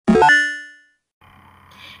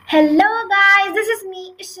Hello guys, this is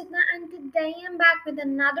me Ishita and today I'm back with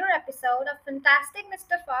another episode of Fantastic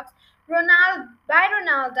Mr. Fox Ronald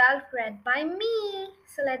Dahl read by me.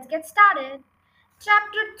 So let's get started.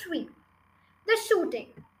 Chapter 3. The Shooting.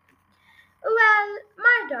 Well,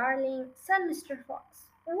 my darling, said Mr. Fox,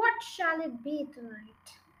 what shall it be tonight?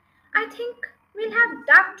 I think we'll have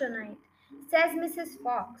duck tonight, says Mrs.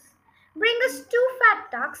 Fox. Bring us two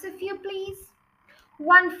fat ducks if you please.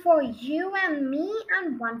 One for you and me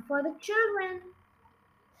and one for the children.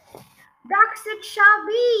 Ducks it shall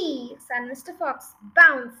be, said Mr. Fox.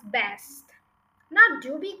 Bounce best. Now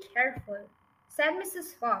do be careful, said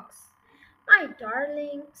Mrs. Fox. My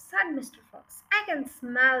darling, said Mr. Fox, I can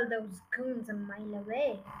smell those goons a mile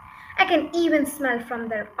away. I can even smell from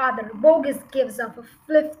their other bogus gives off a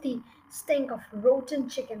filthy stink of rotten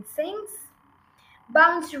chicken sings.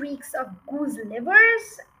 Bounce reeks of goose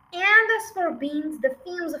livers, and as for beans, the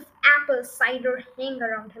fumes of apple cider hang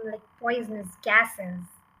around him like poisonous gases.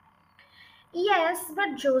 Yes,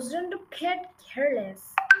 but Josie do get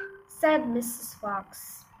careless, said Mrs.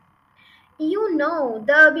 Fox. You know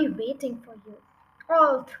they'll be waiting for you,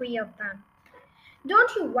 all three of them.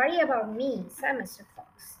 Don't you worry about me, said Mr.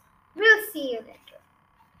 Fox. We'll see you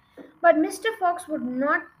later. But Mr. Fox would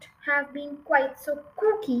not have been quite so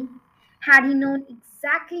kooky had he known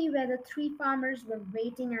exactly where the three farmers were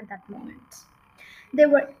waiting at that moment. They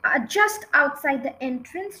were just outside the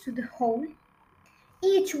entrance to the hole,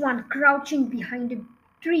 each one crouching behind a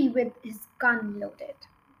tree with his gun loaded.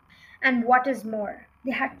 And what is more,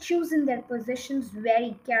 they had chosen their positions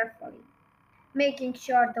very carefully, making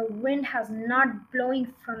sure the wind was not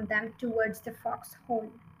blowing from them towards the fox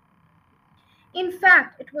hole. In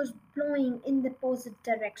fact, it was blowing in the opposite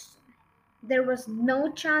direction. There was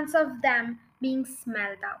no chance of them being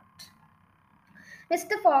smelled out.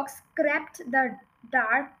 Mr. Fox crept the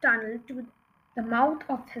dark tunnel to the mouth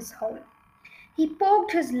of his hole. He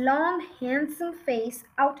poked his long, handsome face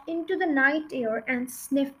out into the night air and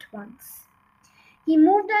sniffed once. He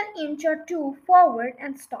moved an inch or two forward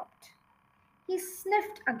and stopped. He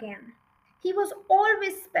sniffed again. He was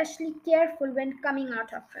always specially careful when coming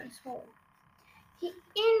out of his hole. He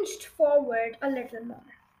inched forward a little more.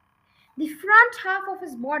 The front half of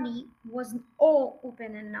his body was all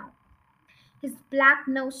open and now. His black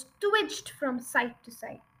nose twitched from side to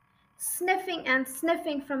side, sniffing and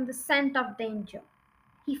sniffing from the scent of danger.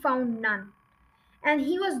 He found none, and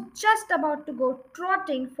he was just about to go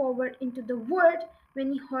trotting forward into the wood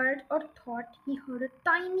when he heard or thought he heard a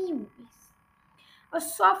tiny voice. A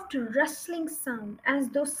soft rustling sound as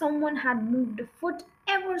though someone had moved a foot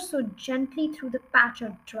ever so gently through the patch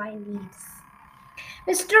of dry leaves.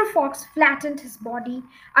 Mr. Fox flattened his body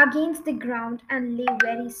against the ground and lay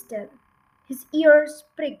very still. His ears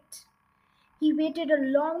pricked. He waited a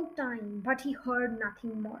long time, but he heard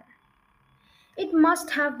nothing more. It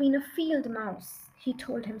must have been a field mouse, he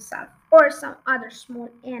told himself, or some other small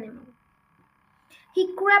animal.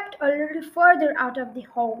 He crept a little further out of the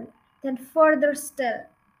hole, then further still.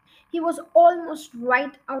 He was almost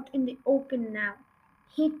right out in the open now.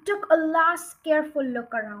 He took a last careful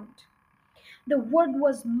look around. The wood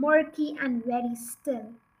was murky and very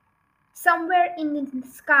still. Somewhere in the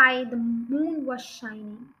sky the moon was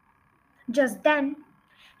shining. Just then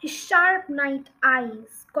his sharp night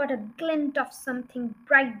eyes caught a glint of something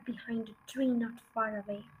bright behind a tree not far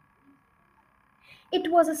away.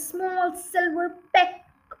 It was a small silver peck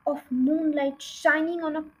of moonlight shining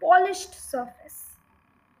on a polished surface.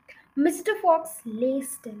 Mr. Fox lay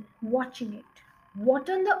still, watching it. What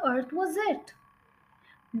on the earth was it?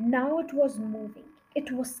 Now it was moving. It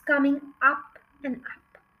was coming up and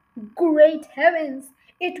up. Great heavens!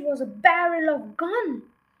 It was a barrel of gun!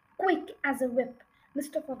 Quick as a whip,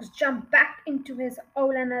 Mr. Fox jumped back into his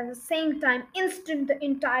hole and at the same time instant the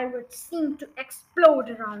entire wood seemed to explode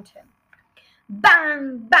around him.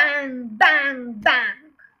 Bang, bang, bang,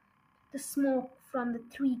 bang! The smoke from the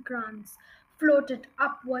three guns floated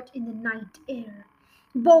upward in the night air.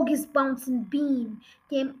 Bogus Bouncing Bean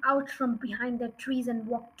came out from behind the trees and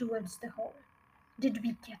walked towards the hole. Did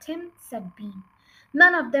we get him? Said Bean.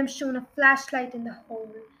 None of them shone a flashlight in the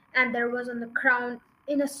hole, and there was on the ground,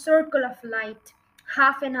 in a circle of light,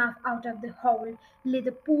 half and half out of the hole, lay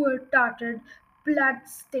the poor, tattered,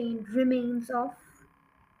 blood-stained remains of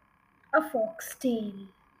a fox tail.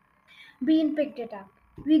 Bean picked it up.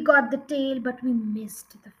 We got the tail, but we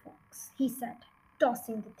missed the fox, he said,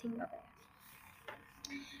 tossing the thing away.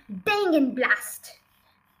 Dang and blast,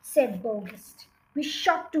 said Bogus. We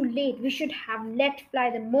shot too late. We should have let fly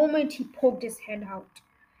the moment he poked his head out.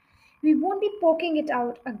 We won't be poking it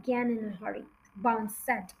out again in a hurry, Bounce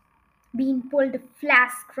said. Bean pulled a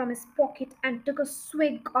flask from his pocket and took a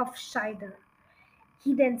swig of cider.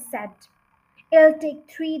 He then said, "It'll take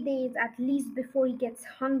 3 days at least before he gets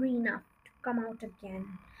hungry enough to come out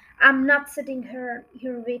again. I'm not sitting here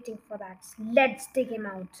waiting for that. Let's dig him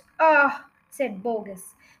out." "Ah," said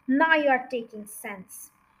Bogus. "Now you're taking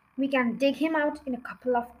sense. We can dig him out in a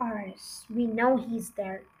couple of hours. We know he's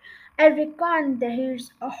there. I reckon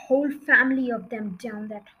there's a whole family of them down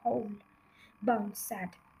that hole," Bones said.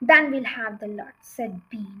 "Then we'll have the lot," said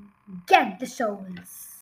Bean. "Get the shovels."